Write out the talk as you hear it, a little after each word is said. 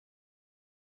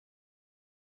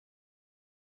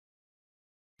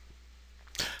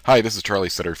Hi, this is Charlie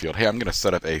Setterfield. Hey, I'm going to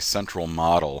set up a central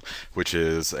model, which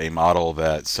is a model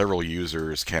that several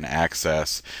users can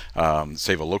access,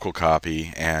 save a local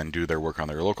copy, and do their work on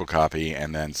their local copy,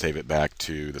 and then save it back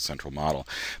to the central model.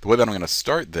 The way that I'm going to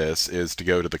start this is to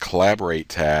go to the Collaborate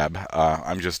tab.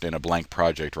 I'm just in a blank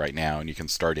project right now, and you can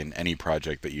start in any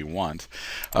project that you want.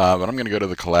 But I'm going to go to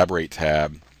the Collaborate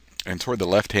tab. And toward the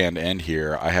left-hand end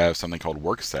here, I have something called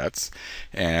Worksets,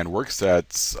 and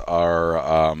Worksets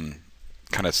are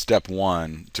kind of step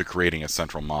one to creating a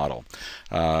central model.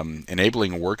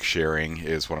 Enabling Worksharing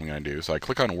is what I'm going to do. So I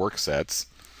click on Worksets,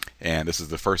 and this is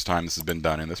the first time this has been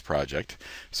done in this project.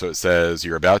 So it says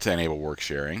you're about to enable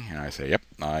Worksharing, and I say, yep,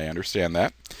 I understand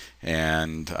that.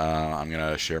 And I'm going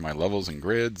to share my levels and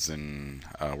grids and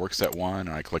Workset 1,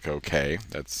 and I click OK.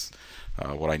 That's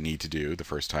what I need to do the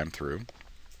first time through.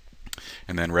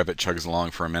 And then Revit chugs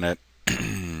along for a minute.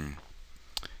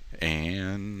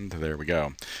 And there we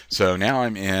go. So now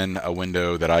I'm in a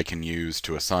window that I can use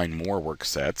to assign more work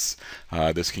sets.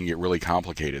 This can get really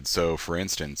complicated. So for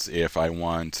instance, if I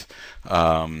want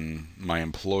my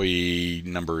employee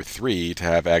number 3 to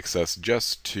have access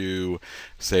just to,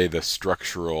 say, the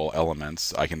structural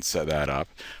elements, I can set that up.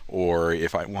 Or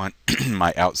if I want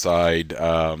my outside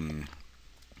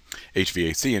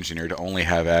HVAC engineer to only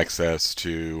have access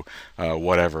to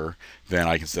whatever, then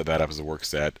I can set that up as a work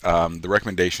set. The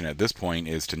recommendation at this point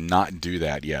is to not do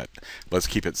that yet. Let's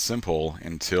keep it simple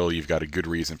until you've got a good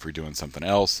reason for doing something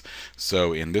else.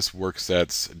 So in this work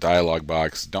sets dialog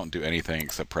box, don't do anything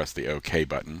except press the OK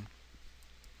button.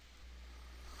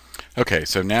 Okay,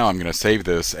 so now I'm going to save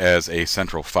this as a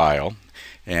central file.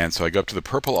 And so I go up to the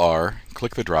purple R,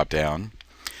 click the drop down.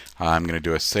 I'm going to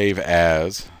do a Save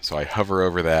As, so I hover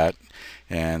over that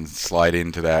and slide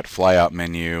into that flyout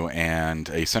menu, and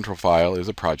a central file is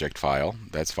a project file.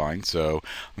 That's fine. So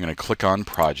I'm going to click on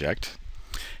Project,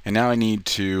 and now I need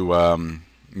to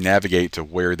navigate to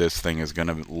where this thing is going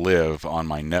to live on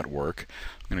my network.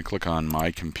 I'm going to click on My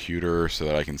Computer so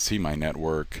that I can see my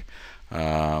network,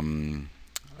 open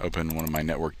one of my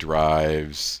network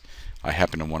drives. I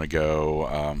happen to want to go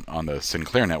on the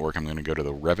Sinclair network. I'm going to go to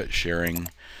the Revit sharing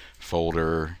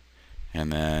folder,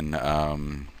 and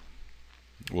then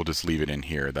we'll just leave it in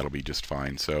here. That'll be just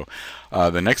fine. So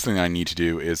the next thing I need to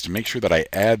do is to make sure that I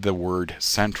add the word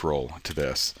central to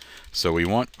this. So we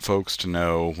want folks to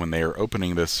know when they are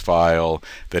opening this file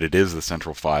that it is the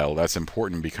central file. That's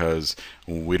important because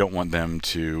we don't want them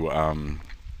to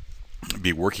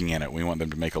be working in it. We want them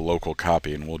to make a local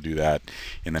copy, and we'll do that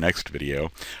in the next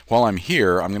video. While I'm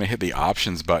here, I'm going to hit the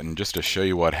Options button just to show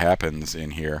you what happens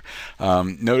in here.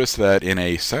 Notice that in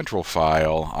a central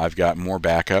file, I've got more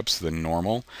backups than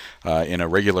normal. In a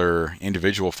regular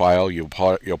individual file, you'll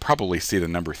probably see the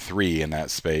number 3 in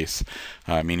that space,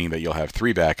 meaning that you'll have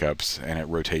 3 backups, and it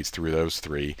rotates through those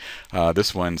 3.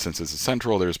 This one, since it's a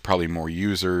central, there's probably more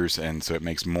users, and so it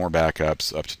makes more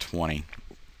backups, up to 20.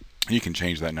 You can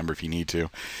change that number if you need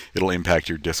to. It'll impact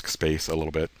your disk space a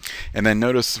little bit. And then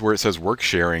notice where it says work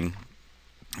sharing.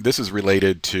 This is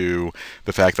related to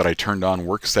the fact that I turned on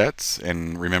work sets,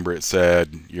 and remember it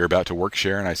said you're about to work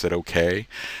share, and I said okay.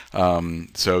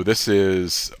 So this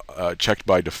is checked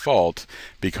by default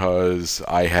because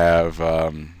I have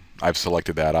I've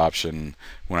selected that option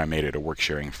when I made it a work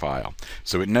sharing file.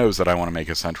 So it knows that I want to make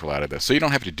a central out of this. So you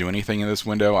don't have to do anything in this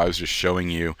window. I was just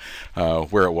showing you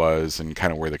where it was and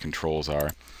kind of where the controls are.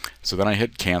 So then I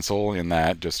hit cancel in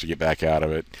that just to get back out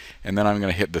of it. And then I'm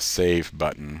going to hit the save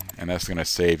button, and that's going to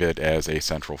save it as a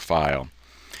central file.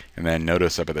 And then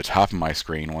notice up at the top of my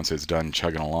screen, once it's done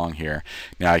chugging along here,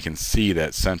 now I can see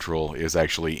that central is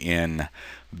actually in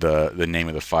the name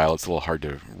of the file. It's a little hard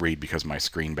to read because of my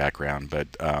screen background, but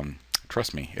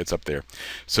trust me, it's up there.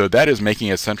 So that is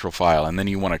making a central file, and then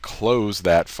you want to close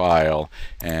that file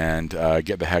and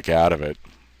get the heck out of it.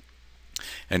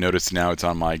 And notice now it's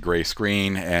on my gray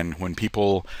screen, and when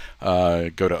people go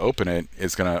to open it,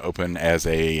 it's going to open as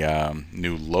a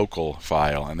new local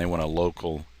file, and they want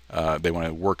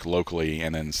to work locally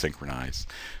and then synchronize.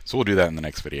 So we'll do that in the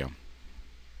next video.